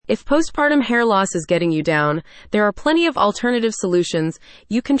If postpartum hair loss is getting you down, there are plenty of alternative solutions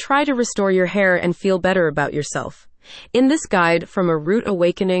you can try to restore your hair and feel better about yourself. In this guide, From a Root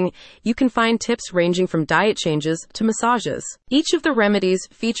Awakening, you can find tips ranging from diet changes to massages. Each of the remedies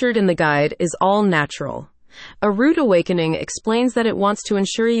featured in the guide is all natural. A Root Awakening explains that it wants to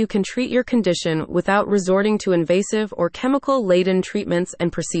ensure you can treat your condition without resorting to invasive or chemical-laden treatments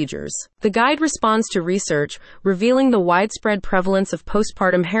and procedures. The guide responds to research revealing the widespread prevalence of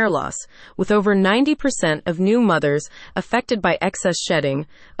postpartum hair loss, with over 90% of new mothers affected by excess shedding,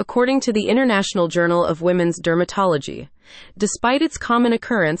 according to the International Journal of Women's Dermatology. Despite its common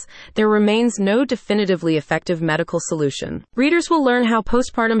occurrence, there remains no definitively effective medical solution. Readers will learn how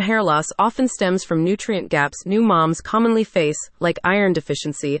postpartum hair loss often stems from nutrient gaps new moms commonly face, like iron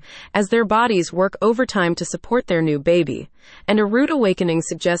deficiency, as their bodies work overtime to support their new baby. And A Root Awakening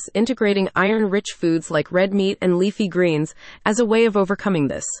suggests integrating iron-rich foods like red meat and leafy greens as a way of overcoming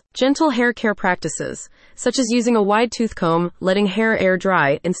this. Gentle hair care practices, such as using a wide tooth comb, letting hair air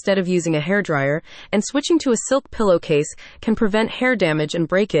dry instead of using a hairdryer, and switching to a silk pillowcase can prevent hair damage and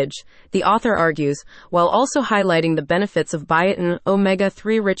breakage, the author argues, while also highlighting the benefits of biotin,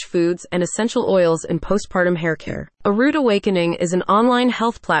 omega-3 rich foods, and essential oils in postpartum hair care. A Root Awakening is an online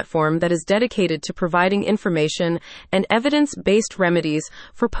health platform that is dedicated to providing information and evidence-based remedies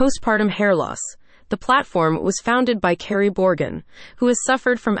for postpartum hair loss. The platform was founded by Carrie Borgen, who has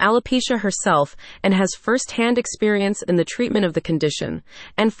suffered from alopecia herself and has first-hand experience in the treatment of the condition,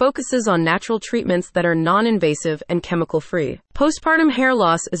 and focuses on natural treatments that are non-invasive and chemical-free. Postpartum hair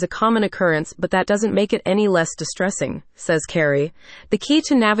loss is a common occurrence, but that doesn't make it any less distressing, says Carrie. The key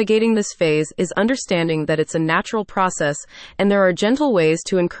to navigating this phase is understanding that it's a natural process, and there are gentle ways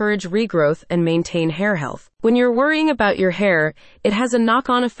to encourage regrowth and maintain hair health. When you're worrying about your hair, it has a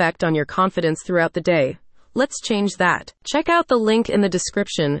knock-on effect on your confidence throughout the day. Let's change that. Check out the link in the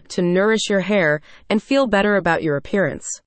description to nourish your hair and feel better about your appearance.